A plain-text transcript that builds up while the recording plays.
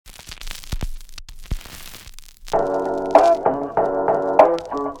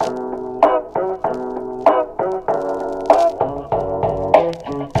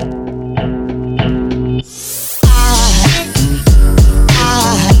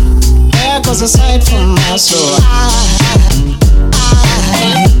was a sight for my soul.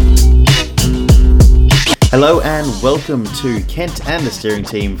 Hello and welcome to Kent and the steering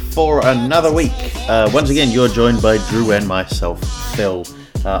team for another week. Once again, you're joined by Drew and myself, Phil.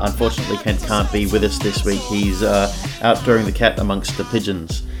 Unfortunately, Kent can't be with us this week. He's out throwing the cat amongst the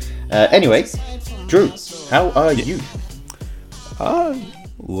pigeons. Anyway, Drew, how are you?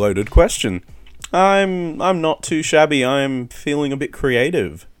 Loaded question. I'm not too shabby. I'm feeling a bit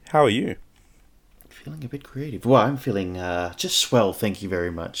creative. How are you? Feeling a bit creative. Well, I'm feeling just swell. Thank you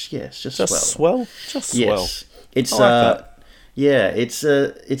very much. Yes, just swell. Swell. Just swell. Yes, it's I like that. yeah, it's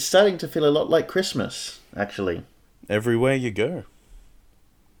starting to feel a lot like Christmas. Actually, Everywhere you go.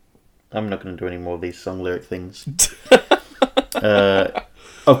 I'm not going to do any more of these song lyric things.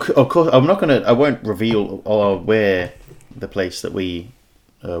 Of course, I'm not going to. I won't reveal where the place that we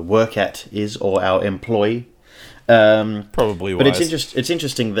work at is or our employ. Probably wise. But it's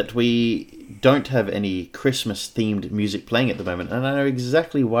interesting that we don't have any Christmas-themed music playing at the moment, and I know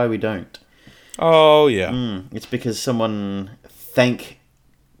exactly why we don't. Oh, yeah. It's because someone, thank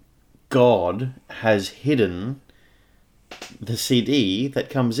God, has hidden the CD that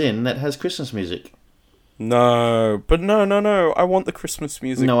comes in that has Christmas music. No. I want the Christmas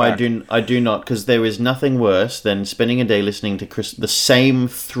music No, back. I do not, because there is nothing worse than spending a day listening to the same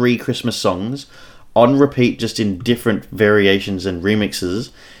 3 Christmas songs on repeat, just in different variations and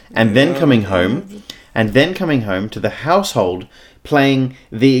remixes, and then coming home to the household playing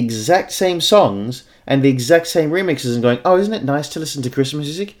the exact same songs and the exact same remixes and going, oh, isn't it nice to listen to Christmas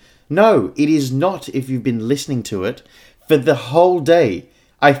music? No, it is not if you've been listening to it for the whole day.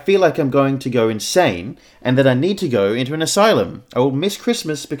 I feel like I'm going to go insane and that I need to go into an asylum. I will miss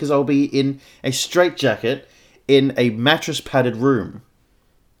Christmas because I'll be in a straitjacket in a mattress-padded room.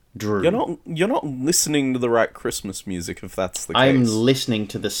 Drew. You're not listening to the right Christmas music if that's the case. I'm listening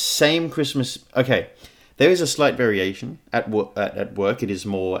to the same Christmas... Okay, there is a slight variation at work. It is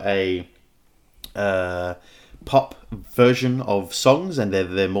more a pop version of songs, and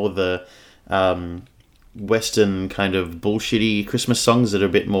they're more the Western kind of bullshitty Christmas songs that are a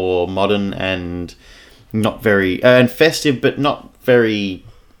bit more modern and not very... and festive, but not very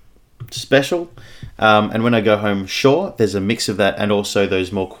special. And when I go home, sure, there's a mix of that and also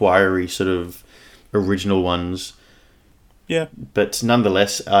those more choiry sort of original ones. Yeah. But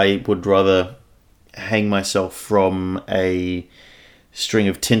nonetheless, I would rather hang myself from a string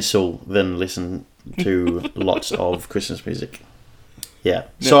of tinsel than listen to lots of Christmas music. Yeah.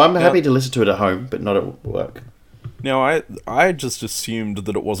 So I'm happy to listen to it at home, but not at work. Now, I just assumed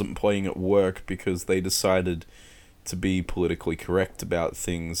that it wasn't playing at work because they decided to be politically correct about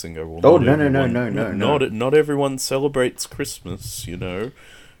things and go, well, Oh, no. Not everyone celebrates Christmas, you know.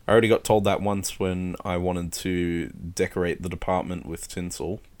 I already got told that once when I wanted to decorate the department with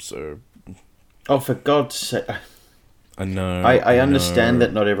tinsel, so... Oh, for God's sake. I know. I understand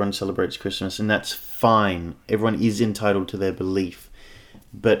that not everyone celebrates Christmas, and that's fine. Everyone is entitled to their belief.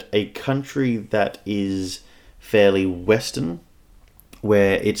 But a country that is fairly Western,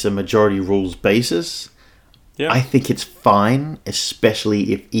 where it's a majority rules basis... Yeah. I think it's fine,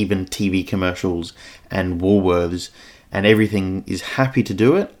 especially if even TV commercials and Woolworths and everything is happy to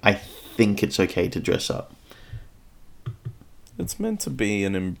do it. I think it's okay to dress up. It's meant to be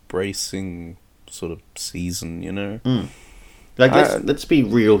an embracing sort of season, you know? Like, let's be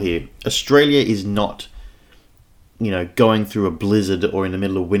real here. Australia is not, going through a blizzard or in the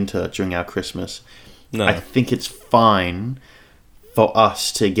middle of winter during our Christmas. No. I think it's fine for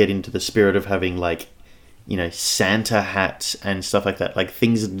us to get into the spirit of having, Santa hats and stuff like that. Like,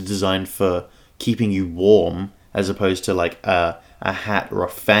 things that are designed for keeping you warm as opposed to, a hat or a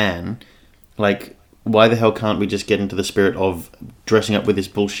fan. Like, why the hell can't we just get into the spirit of dressing up with this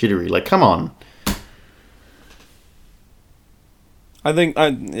bullshittery? Like, come on. I don't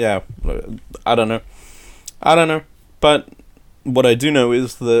know. But what I do know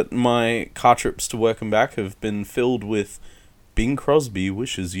is that my car trips to work and back have been filled with Bing Crosby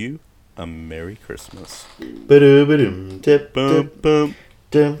wishes you a Merry Christmas. That's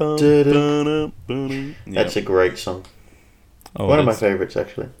a great song. Oh, One of my favourites,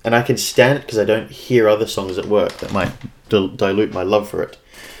 actually. And I can stand it because I don't hear other songs at work that might dilute my love for it.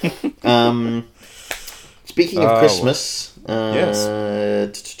 Speaking of Christmas... yes.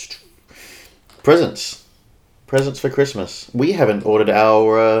 Presents for Christmas. We haven't ordered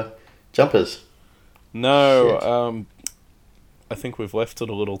our jumpers. No, I think we've left it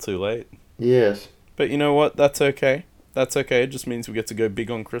a little too late. Yes. But you know what? That's okay. It just means we get to go big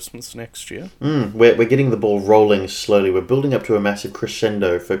on Christmas next year. We're getting the ball rolling slowly. We're building up to a massive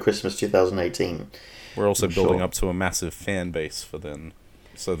crescendo for Christmas 2018. We're also building up to a massive fan base for then.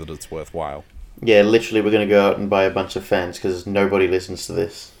 so that it's worthwhile. Yeah, literally, we're going to go out and buy a bunch of fans because nobody listens to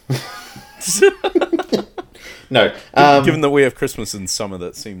this. No. Given that we have Christmas in summer,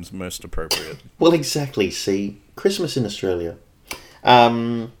 that seems most appropriate. Well, exactly. See, Christmas in Australia.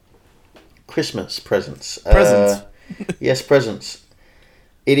 Christmas presents. Presents. Yes, presents.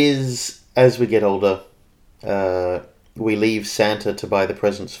 It is, as we get older, we leave Santa to buy the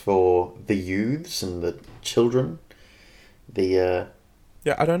presents for the youths and the children. Yeah,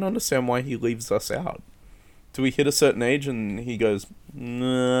 I don't understand why he leaves us out. Do we hit a certain age and he goes,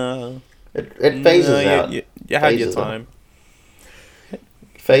 nah. It phases out. You had your time.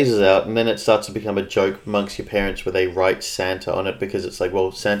 Phases out, and then it starts to become a joke amongst your parents where they write Santa on it because it's like,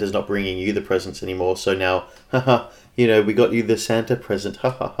 well, Santa's not bringing you the presents anymore, so now, haha, we got you the Santa present, ha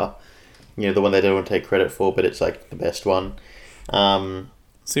ha ha. The one they don't want to take credit for, but it's like the best one.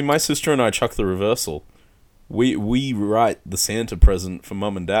 See, my sister and I chuck the reversal. We write the Santa present for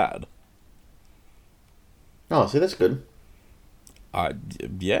Mum and Dad. Oh, see, that's good.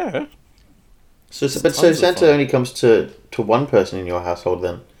 Yeah. So Santa only comes to one person in your household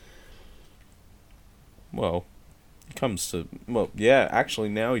then? Well, he comes to... Well, yeah, actually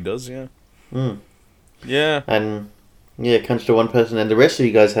now he does, yeah. Mm. Yeah. And, yeah, it comes to one person, and the rest of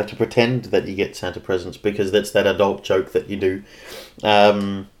you guys have to pretend that you get Santa presents, because that's that adult joke that you do.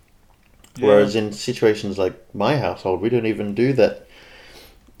 Whereas in situations like my household, we don't even do that.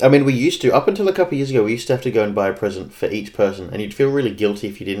 I mean, we used to, up until a couple of years ago, we used to have to go and buy a present for each person, and you'd feel really guilty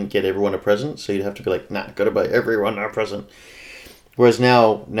if you didn't get everyone a present, so you'd have to be like, nah, gotta buy everyone a present. Whereas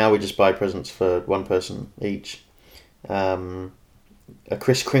now we just buy presents for one person each. A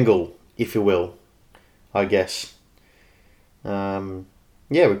Kris Kringle, if you will, I guess. Yeah,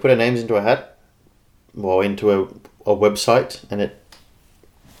 we put our names into a hat, or into a website, and it,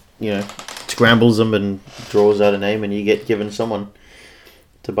 scrambles them and draws out a name, and you get given someone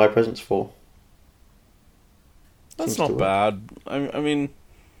to buy presents for. That's not bad. I mean,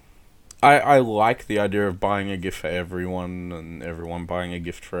 I like the idea of buying a gift for everyone and everyone buying a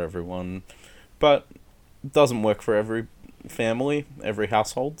gift for everyone, but it doesn't work for every family, every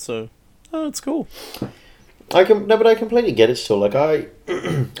household, so it's cool. But I completely get it still. Like, I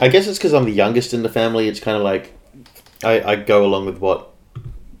guess it's because I'm the youngest in the family. It's kind of like I go along with what,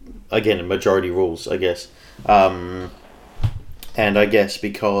 again, majority rules, I guess. And I guess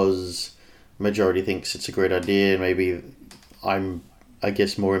because majority thinks it's a great idea, maybe I'm, I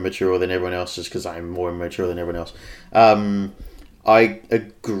guess, more immature than everyone else just because I'm more immature than everyone else. I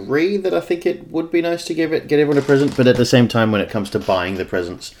agree that I think it would be nice to get everyone a present, but at the same time, when it comes to buying the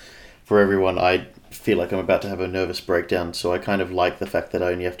presents for everyone, I feel like I'm about to have a nervous breakdown, so I kind of like the fact that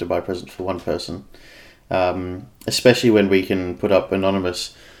I only have to buy presents for one person. Especially when we can put up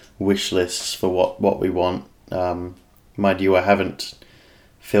anonymous wish lists for what we want. Mind you, I haven't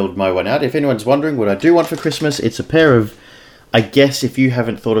filled my one out. If anyone's wondering what I do want for Christmas, it's a pair of, I guess if you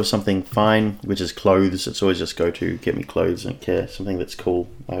haven't thought of something fine, which is clothes, it's always just go to get me clothes, I don't care, something that's cool.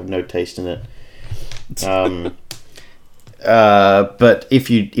 I have no taste in it. But if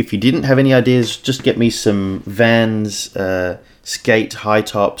you didn't have any ideas, just get me some Vans skate high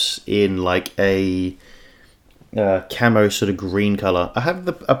tops in like a camo sort of green color. I have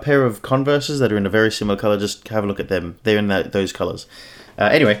a pair of Converses that are in a very similar color. Just have a look at them. They're in those colors.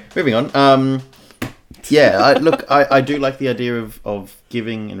 Anyway, moving on. I do like the idea of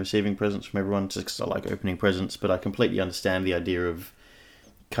giving and receiving presents from everyone, just because I like opening presents. But I completely understand the idea of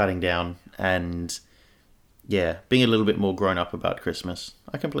cutting down and being a little bit more grown up about Christmas.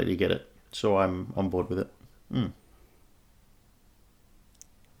 I completely get it, so I'm on board with it.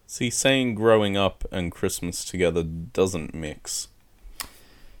 See, saying growing up and Christmas together doesn't mix.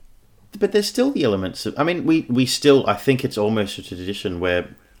 But there's still the elements of... I mean, we still... I think it's almost a tradition where,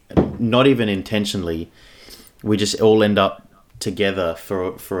 not even intentionally, we just all end up together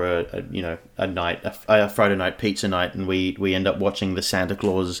for a night, a Friday night pizza night, and we end up watching the Santa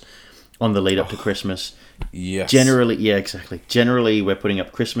Claus on the lead up to Christmas. Yes. Generally, yeah, exactly. Generally, we're putting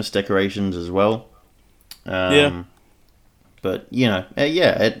up Christmas decorations as well. But,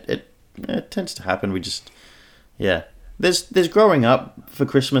 it tends to happen. We just, There's growing up for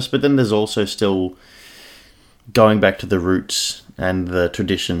Christmas, but then there's also still going back to the roots and the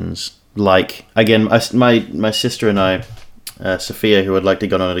traditions. Like, again, my sister and I, Sophia, who I'd like to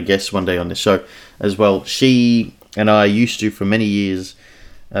get on as a guest one day on this show as well, she and I used to, for many years,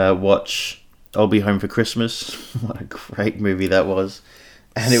 watch I'll Be Home for Christmas. What a great movie that was.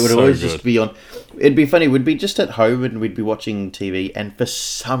 And it would always just be on. It'd be funny. We'd be just at home and we'd be watching TV, and for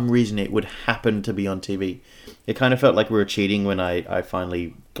some reason it would happen to be on TV. It kind of felt like we were cheating when I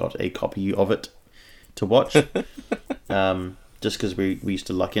finally got a copy of it to watch. just because we used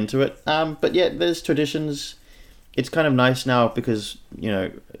to luck into it. But yeah, there's traditions. It's kind of nice now because,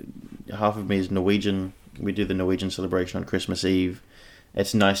 half of me is Norwegian. We do the Norwegian celebration on Christmas Eve.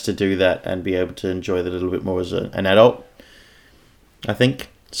 It's nice to do that and be able to enjoy that a little bit more as an adult, I think.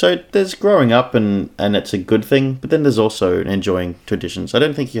 So there's growing up and it's a good thing, but then there's also enjoying traditions. I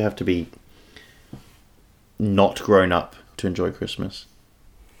don't think you have to be not grown up to enjoy Christmas.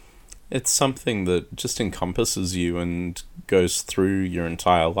 It's something that just encompasses you and goes through your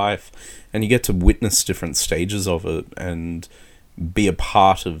entire life, and you get to witness different stages of it and be a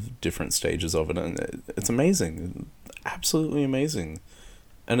part of different stages of it, and it's amazing, absolutely amazing,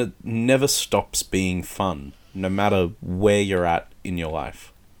 and it never stops being fun, no matter where you're at in your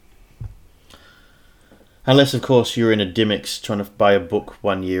life. Unless, of course, you're in a Dimmicks trying to buy a book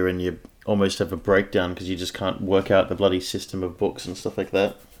one year and you almost have a breakdown because you just can't work out the bloody system of books and stuff like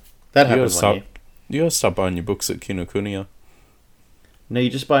that. That happened one year. You gotta start buying your books at Kinokuniya. No, you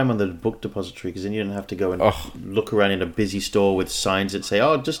just buy them on the book depository because then you don't have to go and look around in a busy store with signs that say,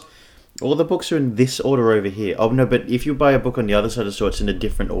 just all the books are in this order over here. Oh, no, but if you buy a book on the other side of the store, it's in a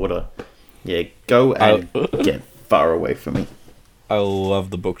different order. Yeah, go and get far away from me. I love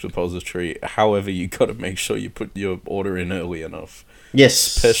the book depository. However, you gotta make sure you put your order in early enough. Yes,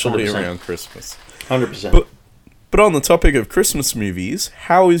 especially 100%. Around Christmas. 100%. But on the topic of Christmas movies,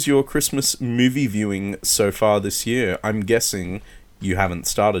 how is your Christmas movie viewing so far this year? I'm guessing you haven't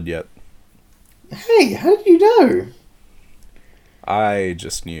started yet. Hey, how did you know? I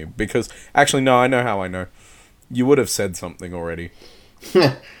just knew. Because, actually, no, I know how I know. You would have said something already.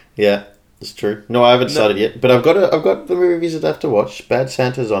 Yeah, it's true. No, I haven't started yet. But I've got the movies that I have to watch. Bad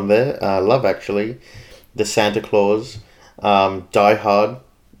Santa's on there. Love Actually. The Santa Claus. Die Hard.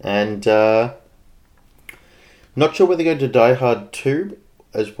 And, not sure whether to go to Die Hard 2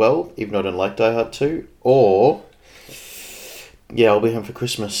 as well, even though I don't like Die Hard 2. Or, I'll Be Home for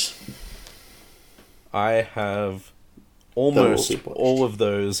Christmas. I have almost all of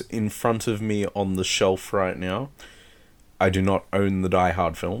those in front of me on the shelf right now. I do not own the Die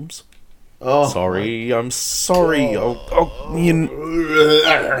Hard films. Oh, sorry, I'm sorry.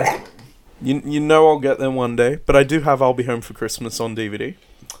 You know I'll get them one day, but I do have I'll Be Home for Christmas on DVD.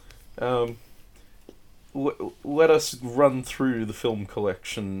 Let us run through the film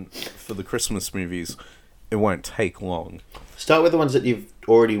collection for the Christmas movies. It won't take long. Start with the ones that you've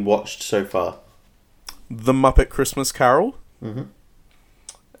already watched so far. The Muppet Christmas Carol. Mm-hmm.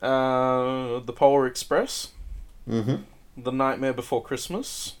 The Polar Express. Mm-hmm. The Nightmare Before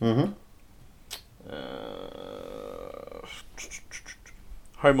Christmas. Mm-hmm.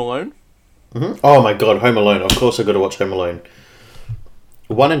 Home Alone. Mm-hmm. Oh my god, Home Alone. Of course I've got to watch Home Alone.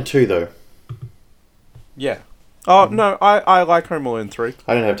 1 and 2 though. Yeah. Oh, no, I like Home Alone 3.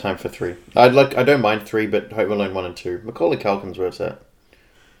 I don't have time for 3. I don't mind 3, but Home Alone 1 and 2. Macaulay Culkin's where it's at.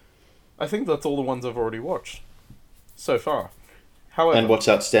 I think that's all the ones I've already watched. So far. However... And what's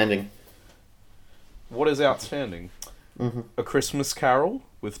outstanding? What is outstanding? Mm-hmm. A Christmas Carol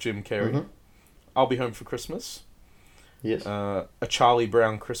with Jim Carrey. Mm-hmm. I'll Be Home for Christmas. Yes. A Charlie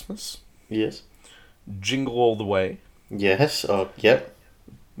Brown Christmas. Yes. Jingle All the Way. Yes. Oh, yep.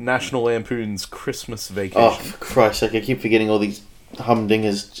 National Lampoon's Christmas Vacation. Oh, for Christ's sake, I keep forgetting all these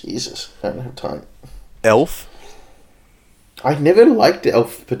humdingers. Jesus, I don't have time. Elf. I never liked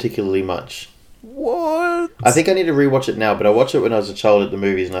Elf particularly much. What? I think I need to rewatch it now, but I watched it when I was a child at the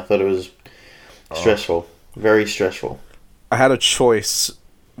movies and I thought it was stressful. Very stressful. I had a choice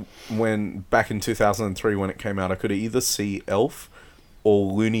back in 2003 when it came out. I could either see Elf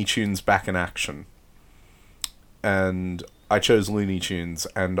or Looney Tunes Back in Action. And I chose Looney Tunes,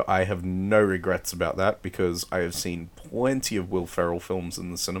 and I have no regrets about that because I have seen plenty of Will Ferrell films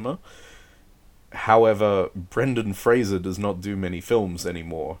in the cinema. However, Brendan Fraser does not do many films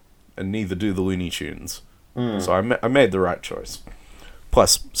anymore, and neither do the Looney Tunes. So I made the right choice.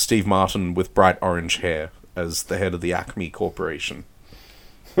 Plus, Steve Martin with bright orange hair as the head of the Acme Corporation.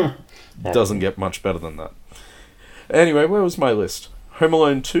 Doesn't get much better than that. Anyway, where was my list? Home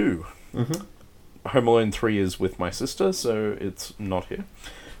Alone 2. Mm-hmm. Home Alone 3 is with my sister, so it's not here.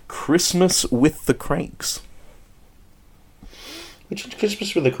 Christmas with the Cranks. Which one's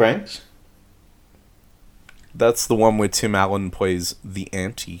Christmas with the Cranks? That's the one where Tim Allen plays the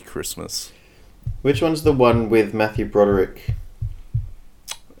anti-Christmas. Which one's the one with Matthew Broderick?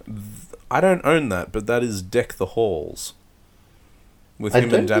 I don't own that, but that is Deck the Halls. With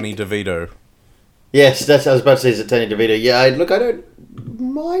him and Danny DeVito. Yes, I was about to say, is it Danny DeVito? Yeah, I don't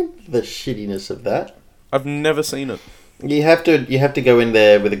mind the shittiness of that. I've never seen it. You have to go in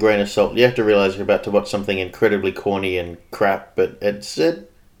there with a grain of salt. You have to realise you're about to watch something incredibly corny and crap, but I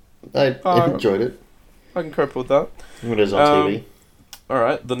enjoyed it. I can cope with that. It is on TV.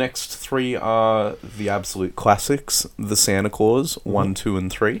 Alright, the next three are the absolute classics. The Santa Claus, 1, 2,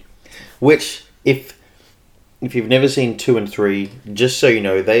 and 3. Which, if you've never seen 2 and 3, just so you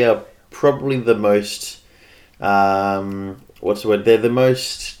know, they are probably the most... what's the word? They're the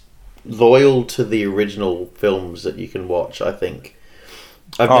most loyal to the original films that you can watch, I think.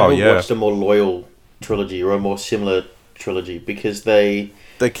 I've never watched a more loyal trilogy or a more similar trilogy because they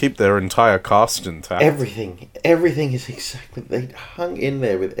keep their entire cast intact. Everything is exactly... They hung in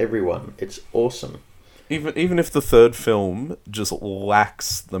there with everyone. It's awesome. Even if the third film just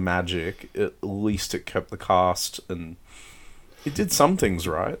lacks the magic, at least it kept the cast and it did some things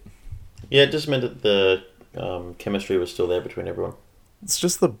right. Yeah, it just meant that the chemistry was still there between everyone. It's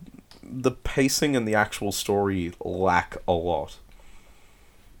just the pacing and the actual story lack a lot.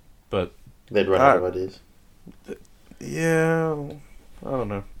 But they'd run out of ideas. Yeah, I don't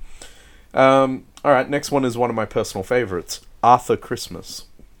know. Alright, next one is one of my personal favourites. Arthur Christmas.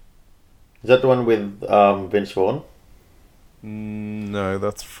 Is that the one with Vince Vaughn? No,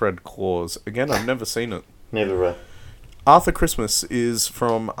 that's Fred Claus. Again, I've never seen it. Neither have I. Arthur Christmas is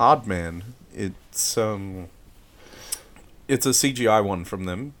from Aardman. It's a CGI one from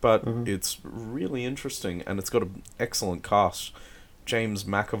them, but it's really interesting, and it's got an excellent cast. James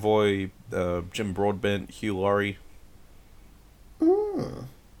McAvoy, Jim Broadbent, Hugh Laurie.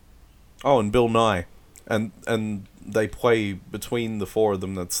 Oh, and Bill Nye. And they play between the four of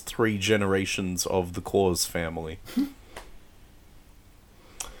them. That's 3 generations of the Claus family.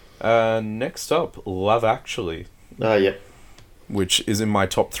 Next up, Love Actually. Yeah. Which is in my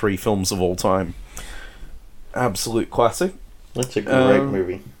top 3 films of all time. Absolute classic. That's a great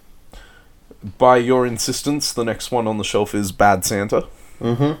movie. By your insistence, the next one on the shelf is Bad Santa.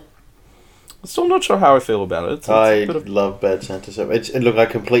 I'm still not sure how I feel about it. I love Bad Santa. So look, I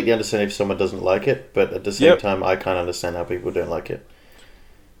completely understand if someone doesn't like it, but at the same time, I can't understand how people don't like it.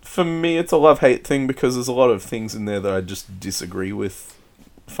 For me, it's a love-hate thing because there's a lot of things in there that I just disagree with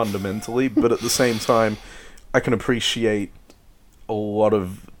fundamentally, but at the same time, I can appreciate a lot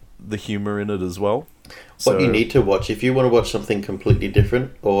of the humour in it as well. What you need to watch, if you want to watch something completely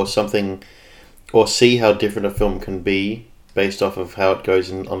different, or see how different a film can be based off of how it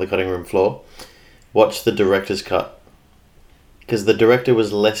goes on the cutting room floor, watch the director's cut. Because the director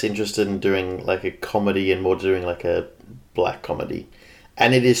was less interested in doing like a comedy and more doing like a black comedy.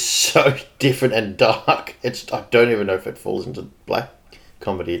 And it is so different and dark. I don't even know if it falls into black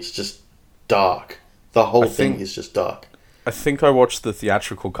comedy. It's just dark. The whole thing is just dark. I think I watched the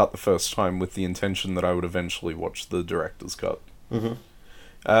theatrical cut the first time with the intention that I would eventually watch the director's cut.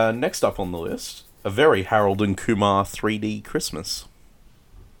 Next up on the list, a very Harold and Kumar 3D Christmas.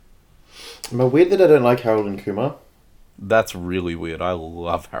 Am I weird that I don't like Harold and Kumar? That's really weird. I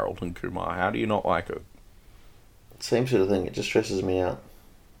love Harold and Kumar. How do you not like it? Same sort of thing. It just stresses me out.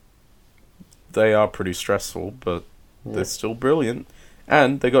 They are pretty stressful, but they're still brilliant.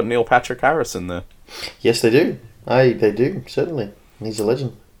 And they got Neil Patrick Harris in there. Yes, they do. They do, certainly. He's a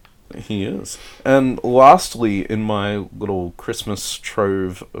legend. He is. And lastly, in my little Christmas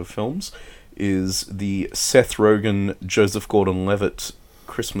trove of films, is the Seth Rogen, Joseph Gordon-Levitt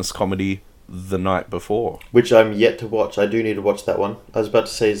Christmas comedy, The Night Before. Which I'm yet to watch. I do need to watch that one. I was about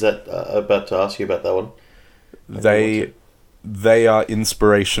to say, about to ask you about that one. They are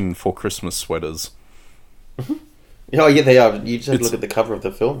inspiration for Christmas sweaters. Oh, yeah, they are. You just have to look at the cover of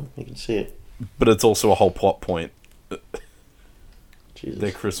the film. You can see it. But it's also a whole plot point. Jesus.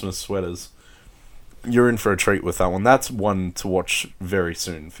 They're Christmas sweaters. You're in for a treat with that one. That's one to watch very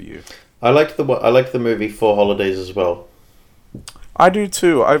soon for you. I like the movie Four Holidays as well. I do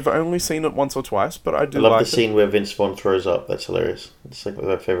too. I've only seen it once or twice, but I do like it. I love the scene where Vince Vaughn throws up. That's hilarious. It's like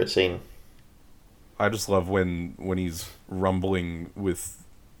my favourite scene. I just love when he's rumbling with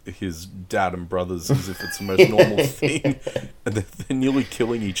his dad and brothers as if it's the most normal thing, and they're nearly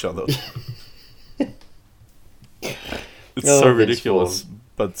killing each other. It's so ridiculous,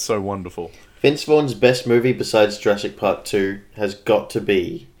 but so wonderful. Vince Vaughn's best movie besides Jurassic Park 2 has got to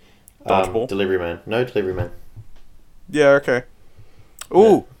be Delivery Man. No, Delivery Man. Yeah, okay.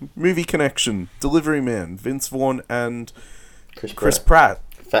 Ooh, movie connection. Delivery Man, Vince Vaughn and Chris Pratt.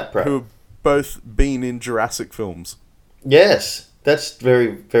 Fat Pratt. Who have both been in Jurassic films. Yes, that's very,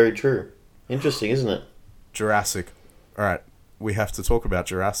 very true. Interesting, isn't it? Jurassic. Alright, we have to talk about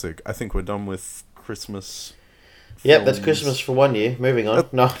Jurassic. I think we're done with Christmas. Yep, that's Christmas for 1 year. Moving on.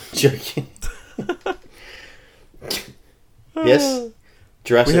 No, I'm joking. Yes,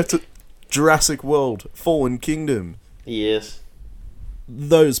 Jurassic. We have to... Jurassic World, Fallen Kingdom. Yes.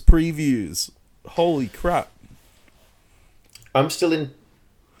 Those previews. Holy crap. I'm still in...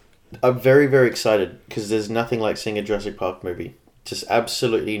 I'm very, very excited because there's nothing like seeing a Jurassic Park movie. Just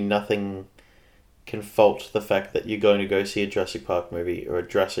absolutely nothing can fault the fact that you're going to go see a Jurassic Park movie or a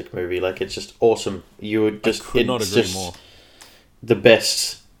Jurassic movie. Like, it's just awesome. You would just... I could not it's agree just more. the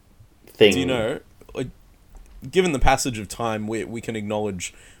best thing. Do you know, like, given the passage of time, we can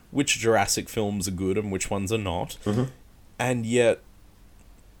acknowledge which Jurassic films are good and which ones are not. Mm-hmm. And yet,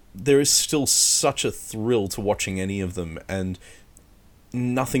 there is still such a thrill to watching any of them, and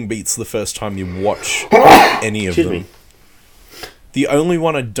nothing beats the first time you watch any of Excuse them. me. The only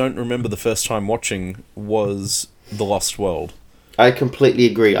one I don't remember the first time watching was The Lost World. I completely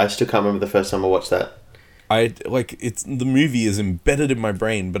agree. I still can't remember the first time I watched that. The movie is embedded in my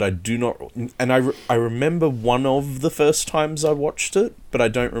brain, but I do not, and I remember one of the first times I watched it, but I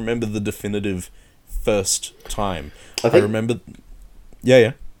don't remember the definitive first time. I remember,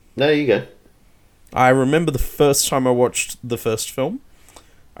 yeah. No, you go. I remember the first time I watched the first film.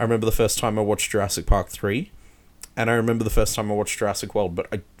 I remember the first time I watched Jurassic Park 3, and I remember the first time I watched Jurassic World, but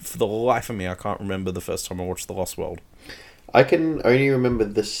for the life of me, I can't remember the first time I watched The Lost World. I can only remember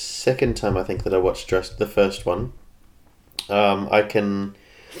the second time I think that I watched the first one. I can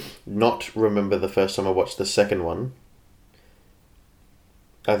not remember the first time I watched the second one.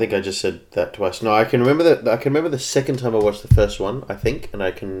 I think I just said that twice. No, I can remember that. I can remember the second time I watched the first one, I think, and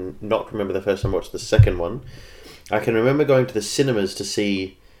I can not remember the first time I watched the second one. I can remember going to the cinemas to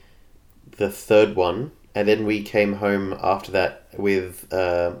see the third one, and then we came home after that with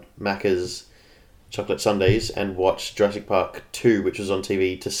Macca's chocolate sundaes and watched Jurassic Park 2, which was on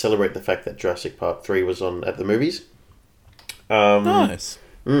TV, to celebrate the fact that Jurassic Park 3 was on at the movies. Nice.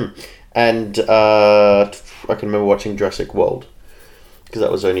 And I can remember watching Jurassic World, because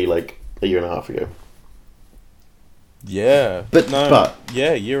that was only like a year and a half ago. Yeah. But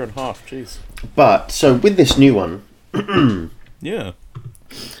yeah, year and a half, jeez. But, so with this new one... Yeah.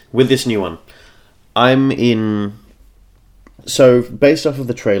 With this new one, I'm in... So, based off of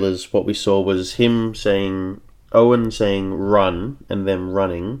the trailers, what we saw was him saying... Owen saying run, and them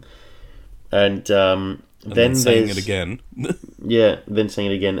running. And then saying it again. Yeah, then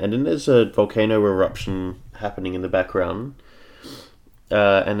saying it again. And then there's a volcano eruption happening in the background.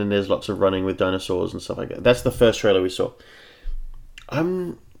 And then there's lots of running with dinosaurs and stuff like that. That's the first trailer we saw.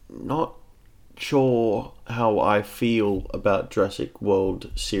 I'm not sure how I feel about Jurassic World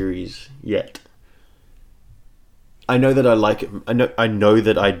series yet. I know that I like it. I know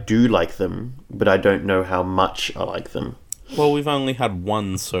that I do like them, but I don't know how much I like them. Well, we've only had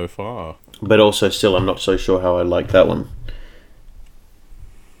one so far. But also, still, I'm not so sure how I like that one.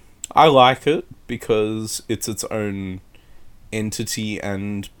 I like it because it's its own entity,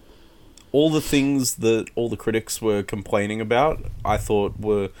 and all the things that all the critics were complaining about, I thought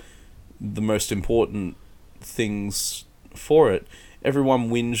were the most important things for it. Everyone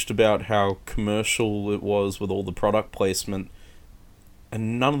whinged about how commercial it was with all the product placement,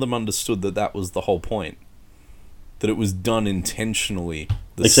 and none of them understood that that was the whole point. That it was done intentionally.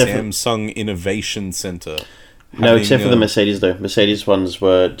 The Samsung Innovation Center. No, except for the Mercedes, though. Mercedes ones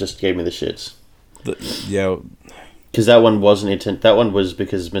just gave me the shits. Yeah. Because that one wasn't that one was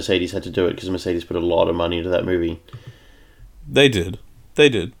because Mercedes had to do it, because Mercedes put a lot of money into that movie. They did.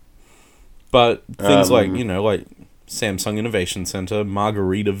 But things like Samsung Innovation Center,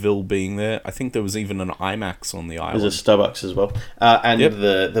 Margaritaville being there. I think there was even an IMAX on the island. There's a Starbucks as well. And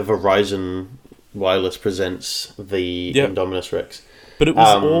the Verizon Wireless presents the Indominus Rex. But it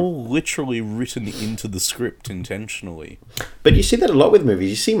was all literally written into the script intentionally. But you see that a lot with movies.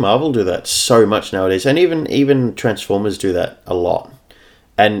 You see Marvel do that so much nowadays. And even Transformers do that a lot.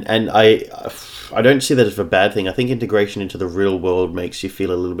 And I don't see that as a bad thing. I think integration into the real world makes you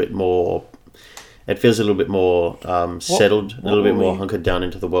feel a little bit more... It feels a little bit more settled, a little bit more hunkered down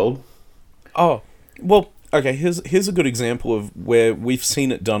into the world. Oh, well, okay, here's a good example of where we've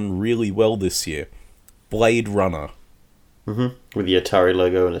seen it done really well this year. Blade Runner. Mm-hmm. With the Atari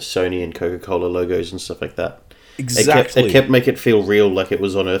logo and the Sony and Coca-Cola logos and stuff like that. Exactly. It kept making it feel real, like it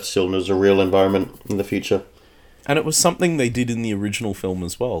was on Earth still, and it was a real environment in the future. And it was something they did in the original film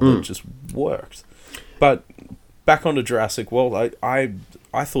as well that just worked. But back onto Jurassic World,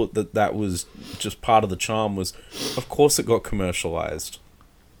 I thought that was just part of the charm. Was, of course, it got commercialized.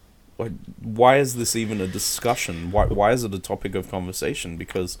 Like, why is this even a discussion? Why is it a topic of conversation?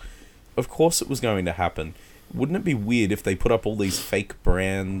 Because, of course, it was going to happen. Wouldn't it be weird if they put up all these fake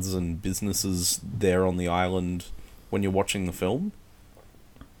brands and businesses there on the island when you're watching the film?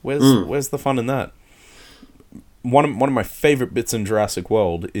 Where's the fun in that? One of my favorite bits in Jurassic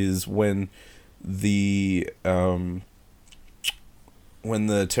World is when the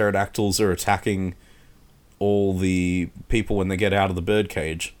pterodactyls are attacking all the people when they get out of the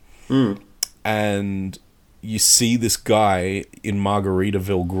birdcage. and you see this guy in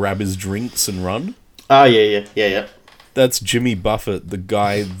Margaritaville grab his drinks and run. Oh, yeah. That's Jimmy Buffett, the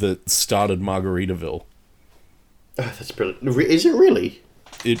guy that started Margaritaville. Oh, that's brilliant. Is it really?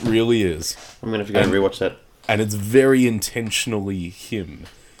 It really is. I'm going to have to go and rewatch that. And it's very intentionally him.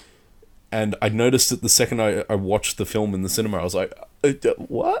 And I noticed it the second I watched the film in the cinema. I was like,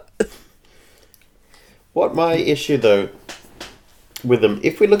 what? What my issue, though, with them,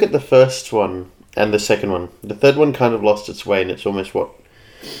 if we look at the first one and the second one, the third one kind of lost its way, and it's almost what...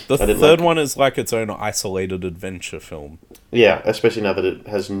 The third one is like its own isolated adventure film. Yeah, especially now that it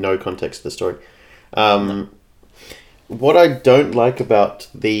has no context to the story. What I don't like about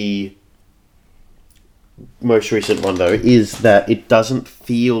the most recent one, though, is that it doesn't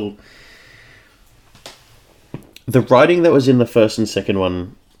feel... The writing that was in the first and second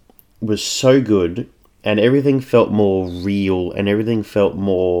one was so good, and everything felt more real, and everything felt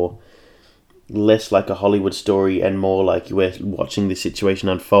more... less like a Hollywood story and more like you were watching the situation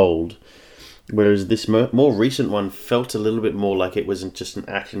unfold. Whereas this more recent one felt a little bit more like it wasn't just an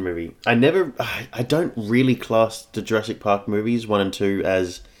action movie. I don't really class the Jurassic Park movies 1 and 2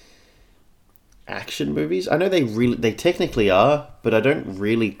 as action movies. I know they technically are, but I don't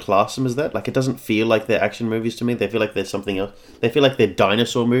really class them as that. Like, it doesn't feel like they're action movies to me. They feel like they're something else. They feel like they're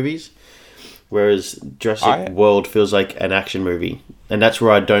dinosaur movies. Whereas Jurassic World feels like an action movie. And that's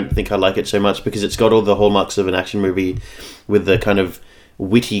where I don't think I like it so much, because it's got all the hallmarks of an action movie with the kind of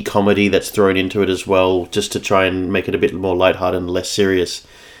witty comedy that's thrown into it as well, just to try and make it a bit more lighthearted and less serious.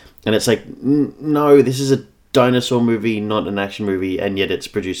 And it's like, no, this is a dinosaur movie, not an action movie, and yet it's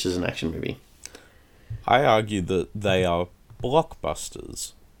produced as an action movie. I argue that they are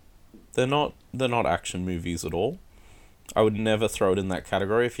blockbusters. They're not action movies at all. I would never throw it in that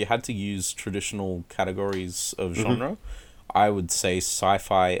category. If you had to use traditional categories of genre, I would say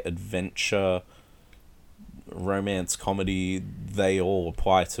sci-fi, adventure, romance, comedy, they all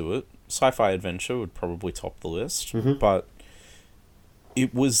apply to it. Sci-fi adventure would probably top the list, but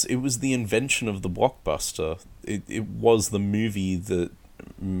it was the invention of the blockbuster. It was the movie that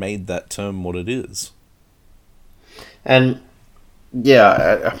made that term what it is. And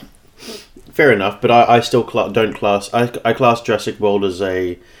yeah, fair enough, but I still don't class... I class Jurassic World as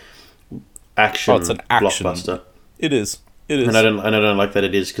a action, it's an action blockbuster. It is. And I don't like that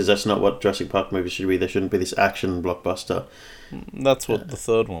it is, because that's not what Jurassic Park movies should be. They shouldn't be this action blockbuster. That's what the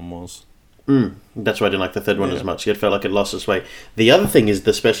third one was. That's why I didn't like the third one as much. It felt like it lost its way. The other thing is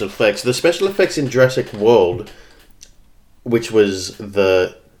the special effects. The special effects in Jurassic World, which was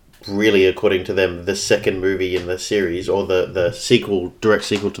really, according to them, the second movie in the series, or the direct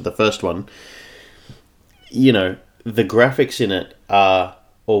sequel to the first one, you know, the graphics in it are,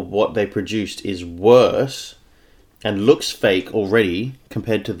 or what they produced is worse and looks fake already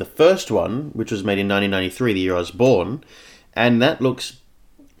compared to the first one, which was made in 1993, the year I was born, and that looks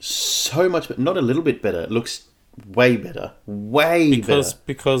so much better. Not a little bit better. It looks way better. Better.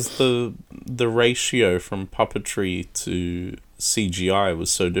 Because the ratio from puppetry to CGI was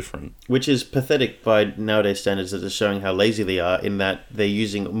so different. Which is pathetic by nowadays standards, that is showing how lazy they are, in that they're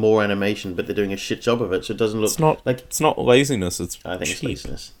using more animation, but they're doing a shit job of it, so it doesn't look It's not laziness, I think it's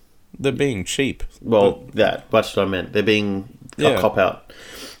laziness. They're being cheap. Well, that's what I meant. They're being a cop-out.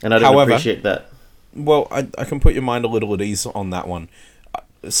 And I don't appreciate that. Well, I can put your mind a little at ease on that one.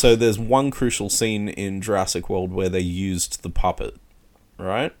 So there's one crucial scene in Jurassic World where they used the puppet,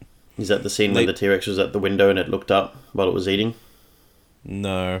 right? Is that the scene where the T-Rex was at the window and it looked up while it was eating?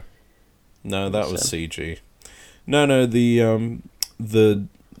 No, that was CG. No, the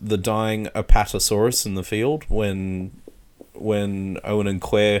dying Apatosaurus in the field when Owen and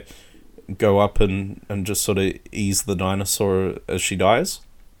Claire go up and just sort of ease the dinosaur as she dies.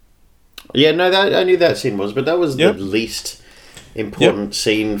 Yeah, no, I knew that scene was, but that was the least important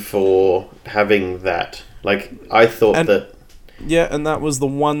scene for having that. Like, I thought that... Yeah, and that was the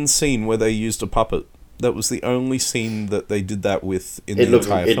one scene where they used a puppet. That was the only scene that they did that with in the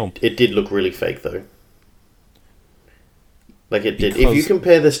entire film. It did look really fake, though. Like, it did. If you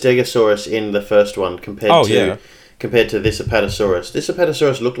compare the Stegosaurus in the first one compared to this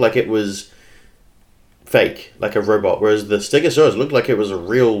Apatosaurus looked like it was fake, like a robot, whereas the Stegosaurus looked like it was a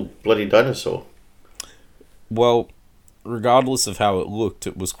real bloody dinosaur. Well, regardless of how it looked,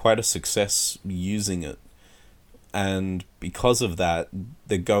 it was quite a success using it. And because of that,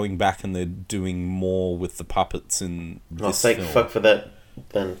 they're going back and they're doing more with the puppets in this film. Fuck for that,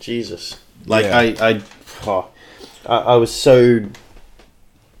 then. Jesus. Like, I was so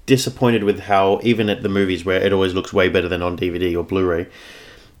disappointed with how, even at the movies where it always looks way better than on DVD or Blu-ray,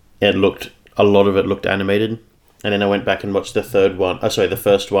 a lot of it looked animated. and then I went back and watched the third one. Oh, sorry, the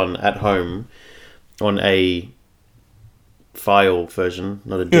first one at home on a file version,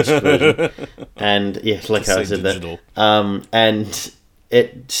 not a disc version. And yeah, like how I said digital. that. And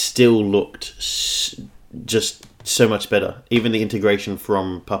it still looked just so much better. Even the integration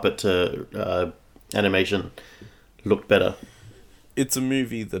from puppet to animation looked better. It's a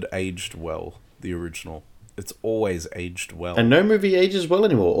movie that aged well, the original. It's always aged well. And no movie ages well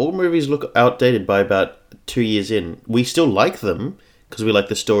anymore. All movies look outdated by about 2 years in. We still like them because we like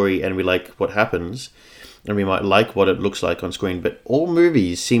the story and we like what happens, and we might like what it looks like on screen, but all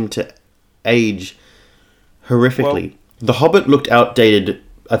movies seem to age horrifically. The Hobbit looked outdated,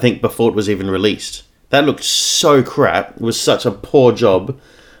 I think, before it was even released. That looked so crap. It was such a poor job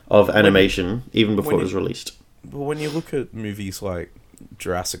of animation, even before it was released. But when you look at movies like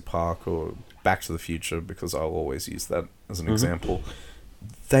Jurassic Park or Back to the Future, because I'll always use that as an example,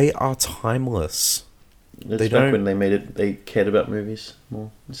 they are timeless. It's back when they made it, they cared about movies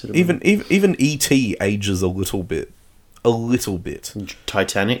more instead of even E.T. ages a little bit.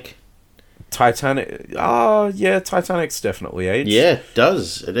 Titanic. Titanic, Titanic's definitely aged. Yeah, it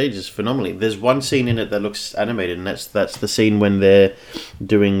does. It ages phenomenally. There's one scene in it that looks animated, and that's the scene when they're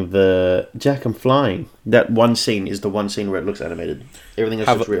doing the Jack, I'm flying. That one scene is the one scene where it looks animated. Everything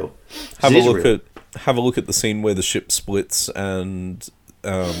else is real. Have a look at the scene where the ship splits and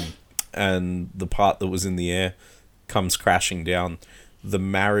the part that was in the air comes crashing down. The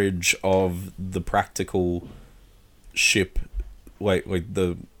marriage of the practical ship, like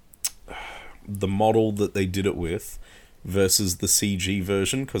the model that they did it with versus the CG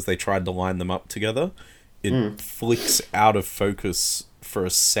version, because they tried to line them up together, it flicks out of focus for a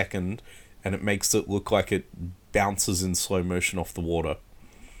second and it makes it look like it bounces in slow motion off the water.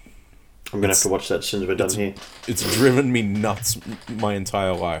 I'm going to have to watch that as soon as we're done here. It's driven me nuts my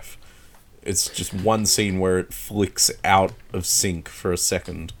entire life. It's just one scene where it flicks out of sync for a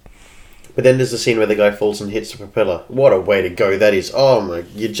second. But then there's the scene where the guy falls and hits the propeller. What a way to go that is. Oh my,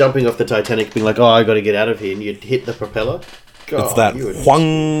 you're jumping off the Titanic being like, oh, I got to get out of here, and you hit the propeller. God, it's that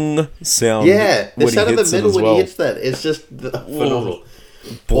whang sound. Yeah, the sound of the metal when he hits that. It's just phenomenal.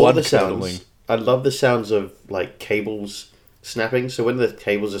 All the curdling. sounds. I love the sounds of like cables snapping. So when the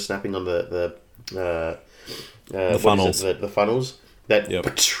cables are snapping on the funnels. The funnels, that yep.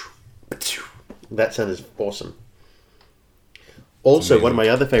 That sound is awesome. Also, one of my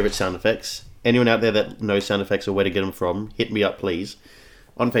other favourite sound effects, anyone out there that knows sound effects or where to get them from, hit me up, please.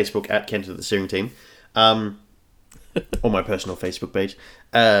 On Facebook, at Kent of the Steering Team. Or my personal Facebook page.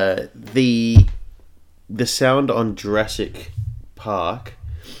 The sound on Jurassic Park,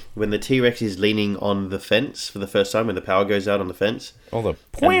 when the T-Rex is leaning on the fence for the first time, when the power goes out on the fence. Oh, the...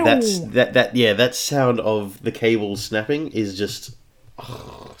 that sound of the cable snapping is just...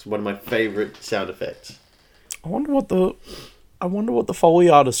 it's one of my favourite sound effects. I wonder what the Foley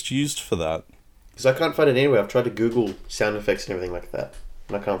artist used for that. Because I can't find it anywhere. I've tried to Google sound effects and everything like that,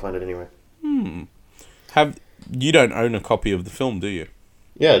 and I can't find it anywhere. You don't own a copy of the film, do you?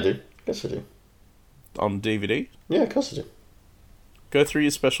 Yeah, I do. Yes, I do. On DVD? Yeah, of course I do. Go through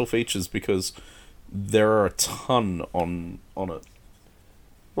your special features, because there are a ton on it.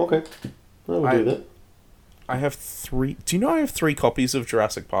 Okay. We'll do that. I have 3... Do you know I have 3 copies of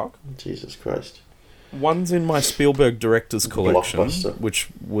Jurassic Park? Jesus Christ. One's in my Spielberg Director's Collection, Blockbuster. which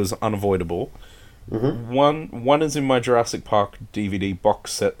was unavoidable. Mm-hmm. One is in my Jurassic Park DVD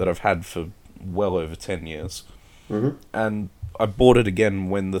box set that I've had for well over 10 years. Mm-hmm. And I bought it again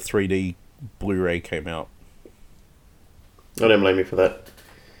when the 3D Blu-ray came out. I don't blame you for that.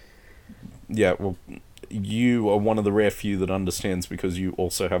 Yeah, well, you are one of the rare few that understands, because you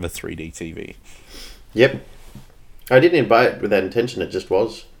also have a 3D TV. Yep. I didn't buy it with that intention, it just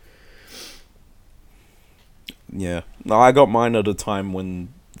was. Yeah. No, I got mine at a time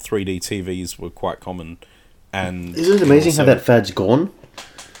when 3D TVs were quite common. And isn't it amazing how that fad's gone?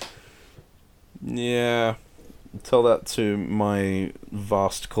 Yeah. Tell that to my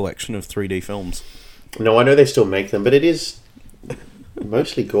vast collection of 3D films. No, I know they still make them, but it is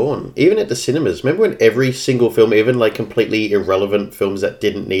mostly gone. Even at the cinemas. Remember when every single film, even like completely irrelevant films that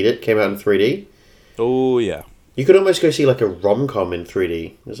didn't need it, came out in 3D? Oh, yeah. You could almost go see like a rom-com in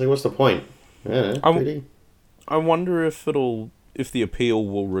 3D. It's like, what's the point? Yeah, 3D. I wonder if the appeal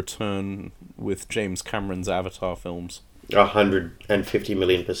will return with James Cameron's Avatar films. 150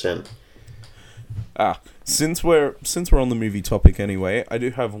 million%. Since we're on the movie topic anyway, I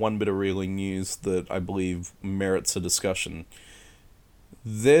do have one bit of reeling news that I believe merits a discussion.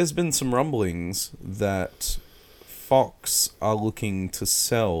 There's been some rumblings that Fox are looking to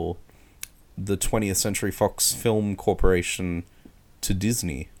sell the 20th Century Fox Film Corporation to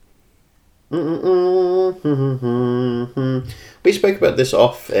Disney. We spoke about this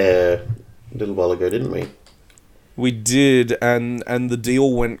off air a little while ago, didn't we? We did, and the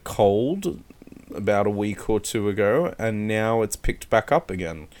deal went cold about a week or two ago, and now it's picked back up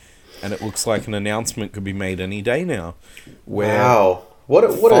again. And it looks like an announcement could be made any day now. Where wow.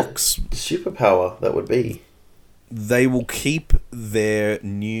 What Fox, a superpower that would be. They will keep their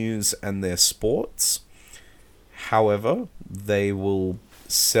news and their sports. However, they will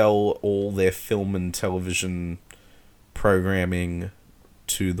sell all their film and television programming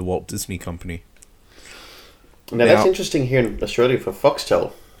to the Walt Disney Company. Now that's interesting here in Australia for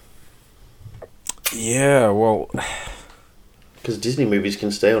Foxtel. Yeah, well... Because Disney movies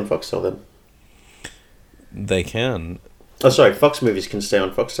can stay on Foxtel then. They can. Oh, sorry, Fox movies can stay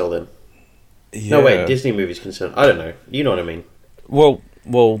on Foxtel then. Yeah. No, wait, Disney movies can stay on... I don't know. You know what I mean. Well,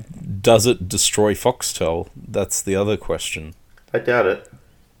 does it destroy Foxtel? That's the other question. I doubt it.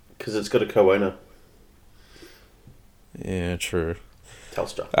 Because it's got a co-owner. Yeah, true.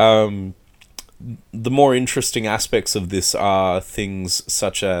 Telstra. The more interesting aspects of this are things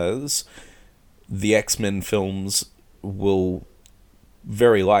such as the X-Men films will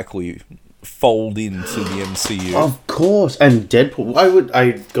very likely fold into the MCU. Of course, and Deadpool.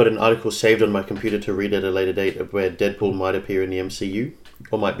 I got an article saved on my computer to read at a later date of where Deadpool might appear in the MCU,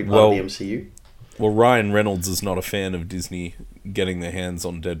 or might be part of the MCU. Well, Ryan Reynolds is not a fan of Disney getting their hands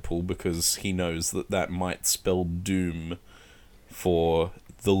on Deadpool because he knows that might spell doom for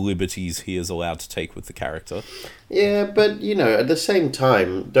the liberties he is allowed to take with the character. Yeah, but at the same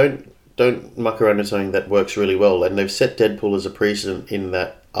time, don't muck around with something that works really well. And they've set Deadpool as a precedent in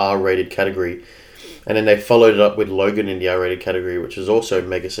that R-rated category, and then they followed it up with Logan in the R-rated category, which is also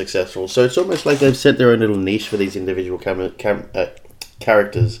mega successful. So it's almost like they've set their own little niche for these individual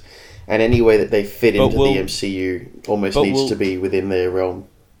characters, and any way that they fit into the MCU almost needs to be within their realm.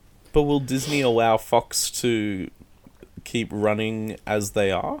 But will Disney allow Fox to keep running as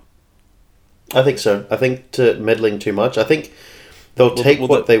they are? I think so. I think to meddling too much. I think they'll take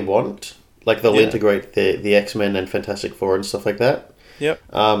what they want. Like they'll integrate the X-Men and Fantastic Four and stuff like that. Yep.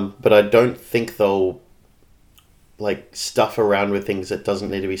 But I don't think they'll stuff around with things that doesn't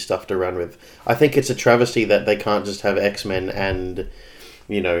need to be stuffed around with. I think it's a travesty that they can't just have X-Men and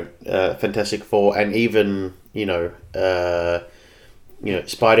Fantastic Four and even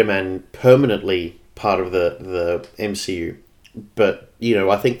Spider-Man permanently part of the MCU. But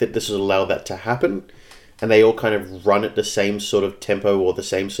I think that this will allow that to happen, and they all kind of run at the same sort of tempo or the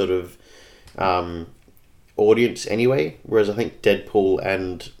same sort of audience anyway. Whereas I think Deadpool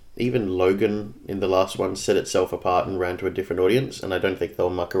and even Logan in the last one set itself apart and ran to a different audience, and I don't think they'll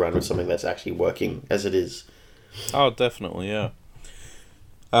muck around with something that's actually working as it is. Oh, definitely, yeah.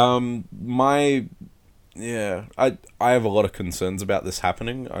 I have a lot of concerns about this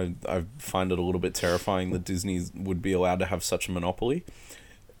happening. I find it a little bit terrifying that Disney would be allowed to have such a monopoly.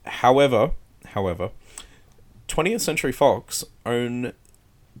 However, 20th Century Fox own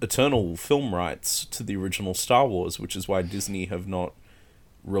eternal film rights to the original Star Wars, which is why Disney have not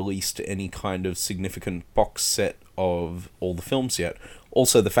released any kind of significant box set of all the films yet.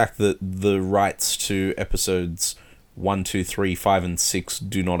 Also, the fact that the rights to episodes 1, 2, 3, 5, and 6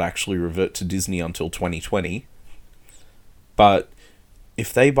 do not actually revert to Disney until 2020. But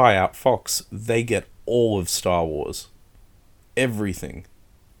if they buy out Fox, they get all of Star Wars. Everything.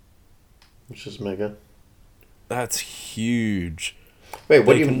 Which is mega. That's huge. Wait,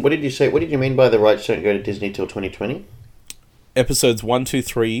 what did you say? What did you mean by the rights don't go to Disney till 2020? Episodes 1, 2,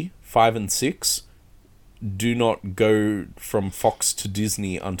 3, 5, and 6 do not go from Fox to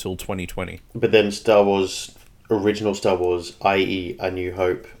Disney until 2020. But then original Star Wars, i.e. A New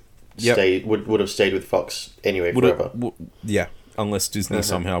Hope, would have stayed with Fox anyway forever. Yeah, unless Disney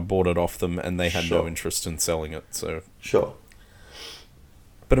somehow bought it off them and they had no interest in selling it. So sure.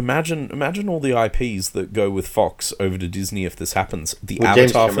 But imagine all the IPs that go with Fox over to Disney if this happens. The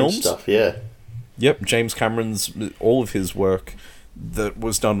Avatar films stuff, yeah. Yep, James Cameron's all of his work that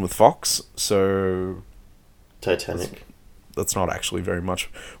was done with Fox. So Titanic. That's not actually very much.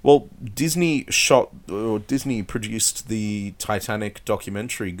 Well, Disney produced the Titanic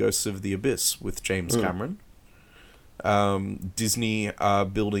documentary Ghosts of the Abyss with James Cameron. Disney are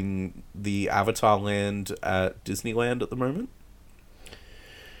building the Avatar land at Disneyland at the moment.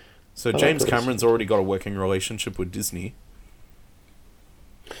 So James Cameron's already got a working relationship with Disney.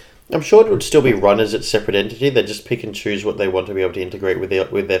 I'm sure it would still be run as its separate entity. They just pick and choose what they want to be able to integrate with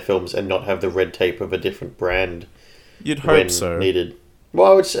their films and not have the red tape of a different brand. You'd hope so. Needed.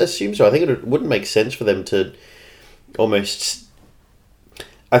 Well, I would assume so. I think it wouldn't make sense for them to almost...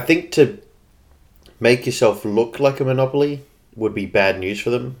 I think to make yourself look like a monopoly would be bad news for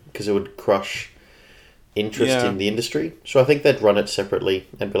them, because because it would crush interest Yeah. in the industry. So I think they'd run it separately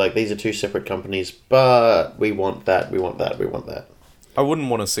and be like, these are two separate companies, but we want that, we want that, we want that. I wouldn't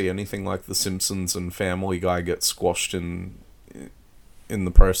want to see anything like The Simpsons and Family Guy get squashed in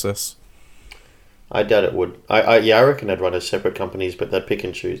the process. I doubt it would. I reckon they'd run as separate companies, but they'd pick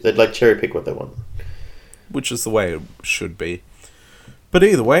and choose. They'd like cherry pick what they want. Which is the way it should be. But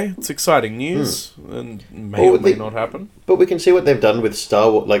either way, it's exciting news, and may or may not happen. But we can see what they've done with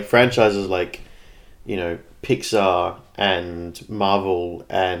Star Wars, like franchises like, you know, Pixar and Marvel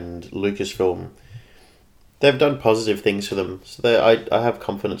and Lucasfilm. They've done positive things for them, so I have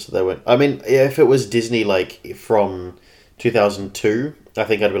confidence that they won't. I mean, if it was Disney like from 2002, I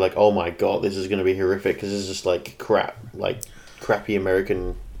think I'd be like, oh my god, this is going to be horrific because it's just like crap, like crappy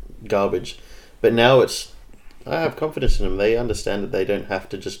American garbage. But now I have confidence in them. They understand that they don't have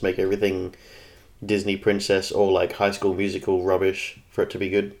to just make everything Disney Princess or like High School Musical rubbish for it to be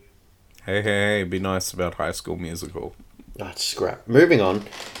good. Hey, be nice about High School Musical. Oh, it's scrap. Moving on.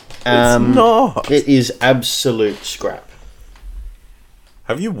 It's not. It is absolute scrap.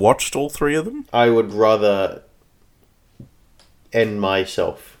 Have you watched all three of them? I would rather end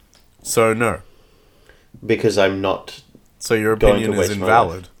myself. So no. Because I'm not... So your going opinion to is waste my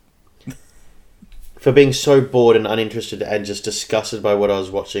invalid. For being so bored and uninterested and just disgusted by what I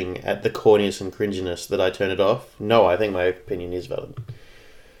was watching at the corniness and cringiness that I turn it off. No, I think my opinion is valid.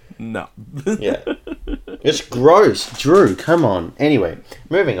 No. Yeah. It's gross. Drew, come on. Anyway,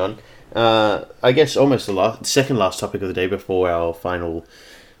 moving on. I guess almost the second last topic of the day before our final,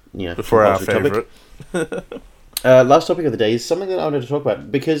 Before our compulsory favourite. last topic of the day is something that I wanted to talk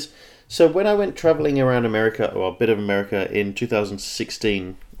about because, so when I went travelling around America, or a bit of America in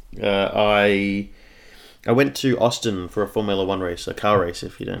 2016, I went to Austin for a Formula One race, a car race,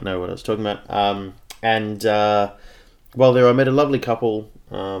 if you don't know what I was talking about. While there I met a lovely couple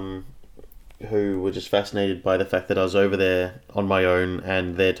who were just fascinated by the fact that I was over there on my own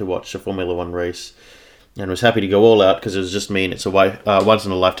and there to watch a Formula One race, and was happy to go all out because it was just me and it's a once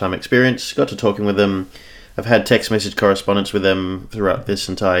in a lifetime experience. Got to talking with them. I've had text message correspondence with them throughout this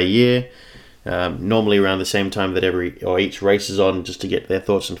entire year. Normally around the same time that each race is on, just to get their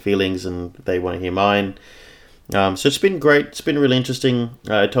thoughts and feelings, and they want to hear mine. So it's been great. It's been really interesting.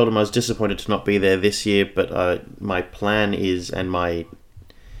 I told them I was disappointed to not be there this year, but my plan is, and my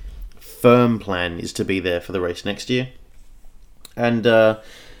firm plan is, to be there for the race next year. And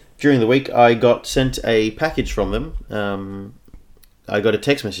during the week, I got sent a package from them. I got a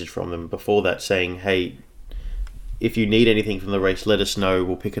text message from them before that saying, hey, if you need anything from the race, let us know.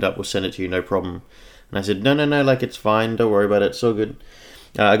 We'll pick it up. We'll send it to you. No problem. And I said, no, like, it's fine. Don't worry about it. It's all good.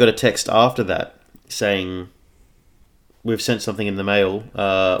 I got a text after that saying, we've sent something in the mail,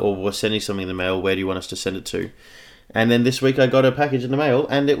 or we're sending something in the mail. Where do you want us to send it to? And then this week I got a package in the mail,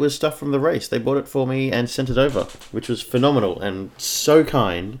 and it was stuff from the race. They bought it for me and sent it over, which was phenomenal and so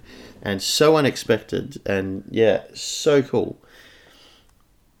kind and so unexpected. And yeah, so cool.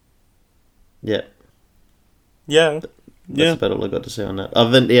 Yeah. Yeah. That's about all I got to say on that.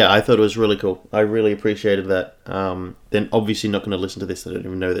 Other than, I thought it was really cool. I really appreciated that. Then obviously not going to listen to this. I don't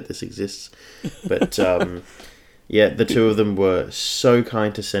even know that this exists. But the two of them were so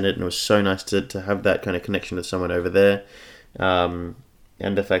kind to send it, and it was so nice to have that kind of connection with someone over there. And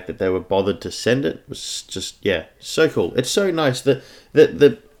the fact that they were bothered to send it was just, so cool. It's so nice.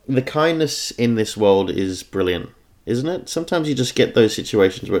 The kindness in this world is brilliant, isn't it? Sometimes you just get those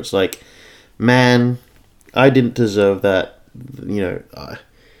situations where it's like, man, I didn't deserve that.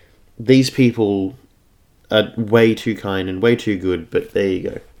 These people are way too kind and way too good, but there you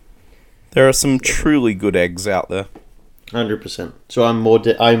go. There are some truly good eggs out there. 100%. So I'm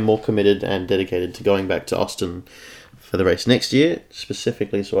more committed and dedicated to going back to Austin for the race next year,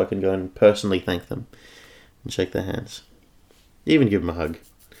 specifically so I can go and personally thank them and shake their hands. Even give them a hug.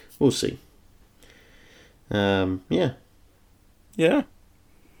 We'll see. Yeah. Yeah.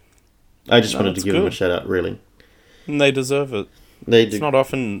 I just wanted to give them a shout out, really. And they deserve it. They do. It's not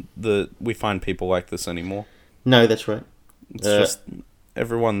often that we find people like this anymore. No, that's right. It's just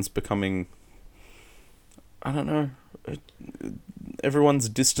everyone's becoming, I don't know, everyone's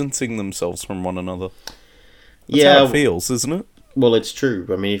distancing themselves from one another. That's how it feels, isn't it? Well, it's true.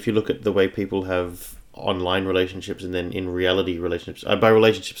 I mean, if you look at the way people have online relationships and then in reality relationships, by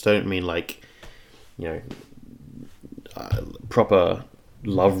relationships I don't mean like, proper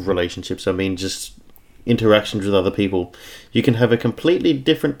love relationships. I mean just interactions with other people. You can have a completely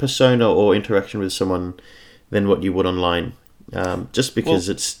different persona or interaction with someone than what you would online. Just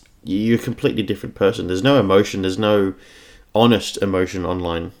because you're a completely different person. There's no emotion. There's no honest emotion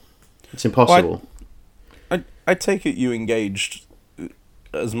online. It's impossible. I take it you engaged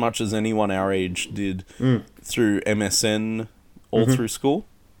as much as anyone our age did Mm. through MSN all Mhm. through school.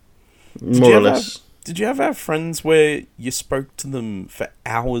 More or less. Did you ever have friends where you spoke to them for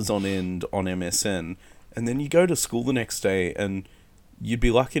hours on end on MSN, and then you go to school the next day and you'd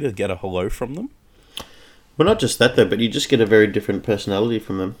be lucky to get a hello from them? Well, not just that though, but you just get a very different personality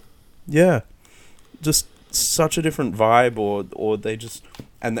from them. Yeah. Just such a different vibe, or they just...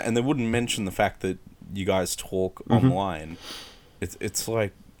 And they wouldn't mention the fact that you guys talk online. It's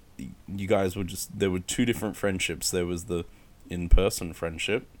like you guys were just... There were two different friendships. There was the in-person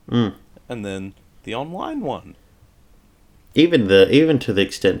friendship, Mm. and then the online one. Even to the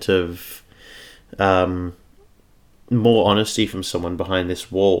extent of more honesty from someone behind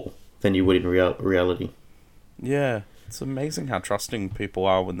this wall than you would in reality. Yeah. It's amazing how trusting people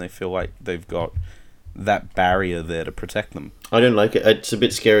are when they feel like they've got that barrier there to protect them. I don't like it. It's a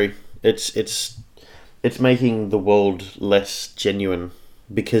bit scary. It's making the world less genuine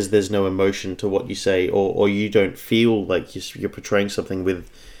because there's no emotion to what you say, or you don't feel like you're portraying something with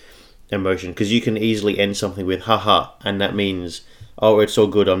emotion, because you can easily end something with haha, and that means, oh, it's all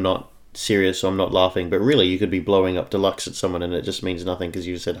good, I'm not serious, I'm not laughing, but really you could be blowing up deluxe at someone and it just means nothing because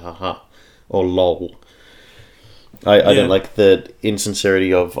you said haha or lol. I don't like the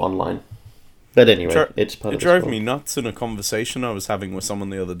insincerity of online. But anyway, it's part of it drove me nuts in a conversation I was having with someone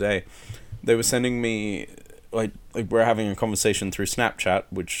the other day. They were sending me, like we're having a conversation through Snapchat,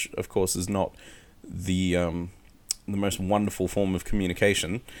 which of course is not the most wonderful form of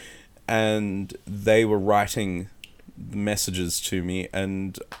communication, and they were writing messages to me,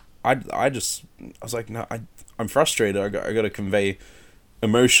 and I was like, no, I'm frustrated. I got to convey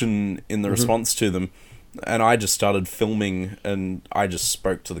emotion in the response to them, and I just started filming, and I just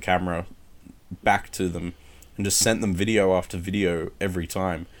spoke to the camera back to them and just sent them video after video every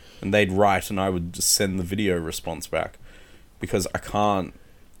time, and they'd write and I would just send the video response back, because I can't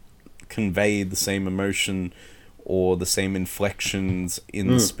convey the same emotion or the same inflections in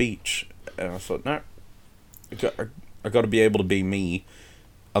the speech. And I thought, no, I got to be able to be me,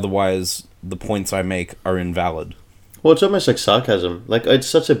 otherwise the points I make are invalid. Well, it's almost like sarcasm. Like, it's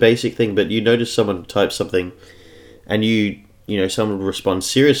such a basic thing, but you notice someone type something and someone will respond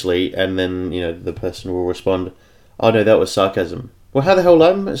seriously, and then, the person will respond, oh no, that was sarcasm. Well, how the hell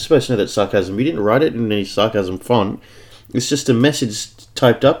am I supposed to know that's sarcasm? You didn't write it in any sarcasm font. It's just a message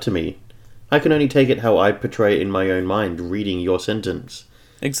typed up to me. I can only take it how I portray it in my own mind, reading your sentence.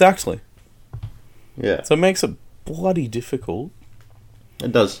 Exactly. Yeah. So it makes it bloody difficult.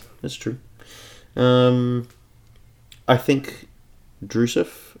 It does. It's true. I think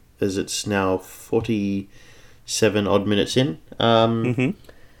Drusif, as it's now 47 odd minutes in, I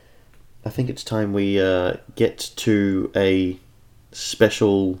think it's time we get to a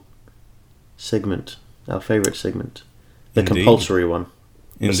special segment, our favourite segment, the Indeed. compulsory one,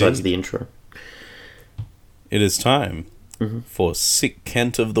 besides Indeed. the intro. It is time for Sick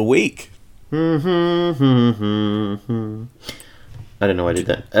Kent of the Week. I don't know why I did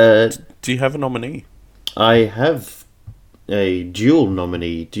that. Do you have a nominee? I have a dual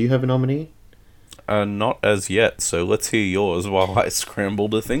nominee. Do you have a nominee? Not as yet, so let's hear yours while I scramble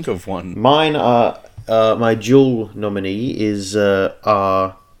to think of one. Mine are my dual nominee is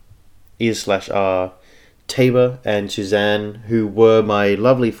R Tabor and Suzanne, who were my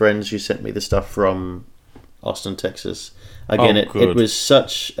lovely friends who sent me the stuff from Austin, Texas. Again, it was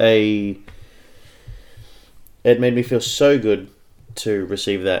such a... It made me feel so good to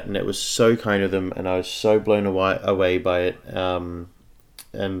receive that, and it was so kind of them, and I was so blown away by it.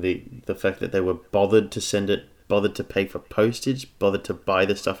 And the fact that they were bothered to send it, bothered to pay for postage, bothered to buy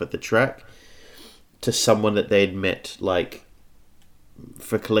the stuff at the track, to someone that they'd met, like,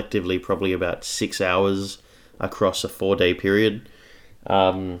 for collectively probably about 6 hours across a 4-day period,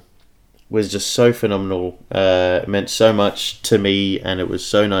 was just so phenomenal. It meant so much to me, and it was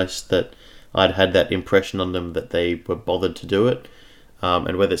so nice that I'd had that impression on them that they were bothered to do it.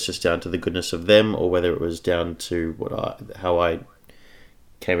 And whether it's just down to the goodness of them, or whether it was down to how I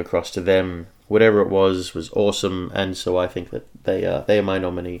came across to them, whatever it was awesome. And so I think that they are my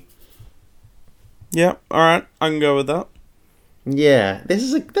nominee. Yeah, alright, I can go with that. Yeah,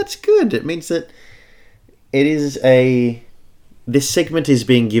 that's good. It means that this segment is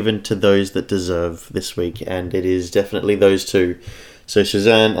being given to those that deserve this week, and it is definitely those two. So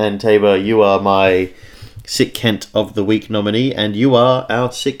Suzanne and Tabor, you are my Sick Kent of the Week nominee, and you are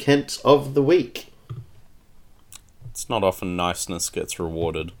our Sick Kent of the Week. It's not often niceness gets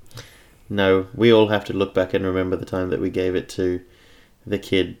rewarded. No, we all have to look back and remember the time that we gave it to the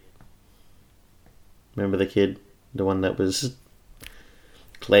kid. Remember the kid? The one that was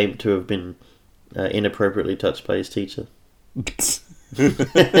claimed to have been inappropriately touched by his teacher.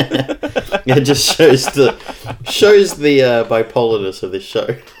 It just shows the bipolarness of this show.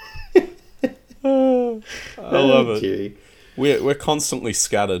 I love it. Gee. We're constantly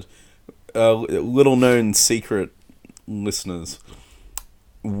scattered. Little known secret, listeners.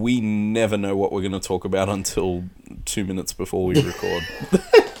 We never know what we're going to talk about until 2 minutes before we record.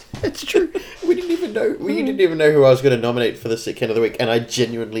 It's true. We didn't even know. We didn't even know who I was going to nominate for the Sick End of the Week, and I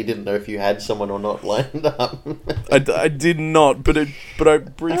genuinely didn't know if you had someone or not lined up. I did not, but I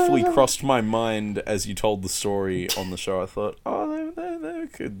briefly crossed my mind as you told the story on the show. I thought, oh, they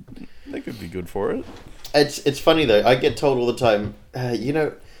could be good for it. It's funny though. I get told all the time. I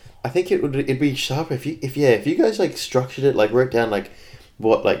think it'd be sharper if you guys like structured it, like wrote down like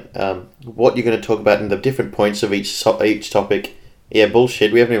what you're going to talk about and the different points of each topic. Yeah,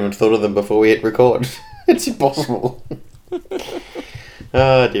 bullshit. We haven't even thought of them before we hit record. It's impossible.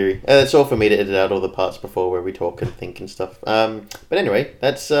 Oh, dearie. It's all for me to edit out all the parts before where we talk and think and stuff. But anyway,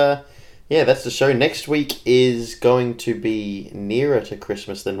 that's the show. Next week is going to be nearer to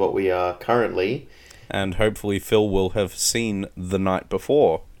Christmas than what we are currently. And hopefully Phil will have seen The Night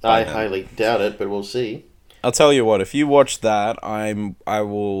Before. I highly doubt it, but we'll see. I'll tell you what, if you watch that, I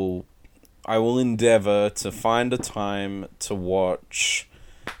will endeavour to find a time to watch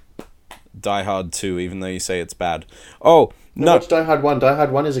Die Hard 2, even though you say it's bad. Oh, no. Watch Die Hard 1. Die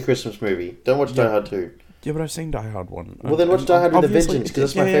Hard 1 is a Christmas movie. Don't watch Die Hard 2. Yeah, but I've seen Die Hard 1. Well, then watch Die Hard with a Vengeance,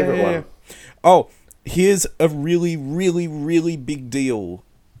 because that's my favourite one. Oh, here's a really, really, really big deal.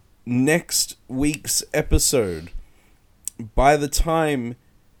 Next week's episode, by the time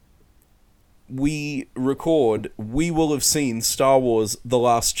we record, we will have seen Star Wars The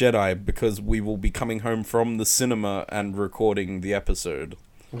Last Jedi, because we will be coming home from the cinema and recording the episode.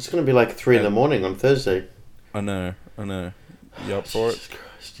 It's going to be like 3 in the morning on Thursday. I know. You up for it? Jesus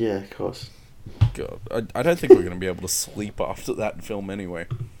Christ. Yeah, of course. God, I don't think we're going to be able to sleep after that film anyway.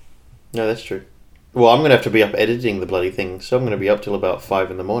 No, that's true. Well, I'm going to have to be up editing the bloody thing, so I'm going to be up till about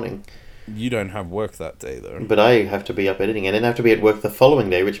 5 in the morning. You don't have work that day, though. But I have to be up editing, and then I have to be at work the following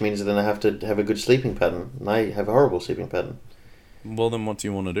day, which means then I have to have a good sleeping pattern. And I have a horrible sleeping pattern. Well, then what do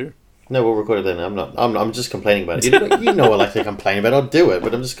you want to do? No, we'll record it then. I'm just complaining about it. You know what I like to complain about. I'll do it,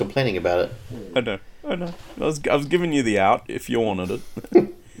 but I'm just complaining about it. I know. I was giving you the out if you wanted it.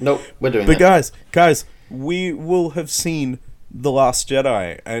 Nope, we're doing that. But guys, we will have seen The Last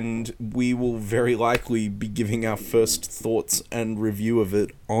Jedi, and we will very likely be giving our first thoughts and review of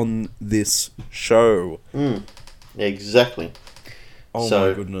it on this show. Exactly. Oh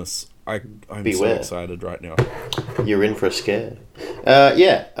my goodness. I'm beware. So excited right now. You're in for a scare.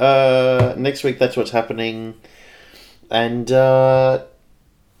 Next week that's what's happening. And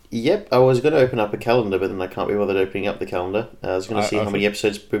yep, I was going to open up a calendar, but then I can't be bothered opening up the calendar. I was going to see how many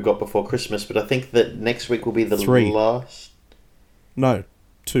episodes we've got before Christmas, but I think that next week will be the 3. last. No,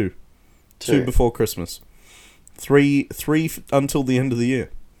 2. 2 before Christmas. 3 until the end of the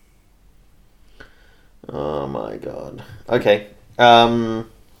year. Oh my god. Okay.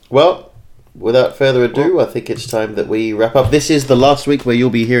 Well, without further ado, I think it's time that we wrap up. This is the last week where you'll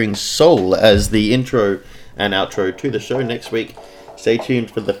be hearing Soul as the intro and outro to the show. Next week, stay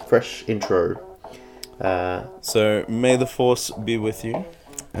tuned for the fresh intro. So, may the Force be with you.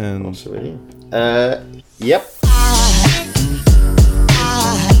 And absolutely. Yep.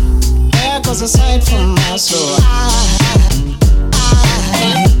 There goes a sight from my soul.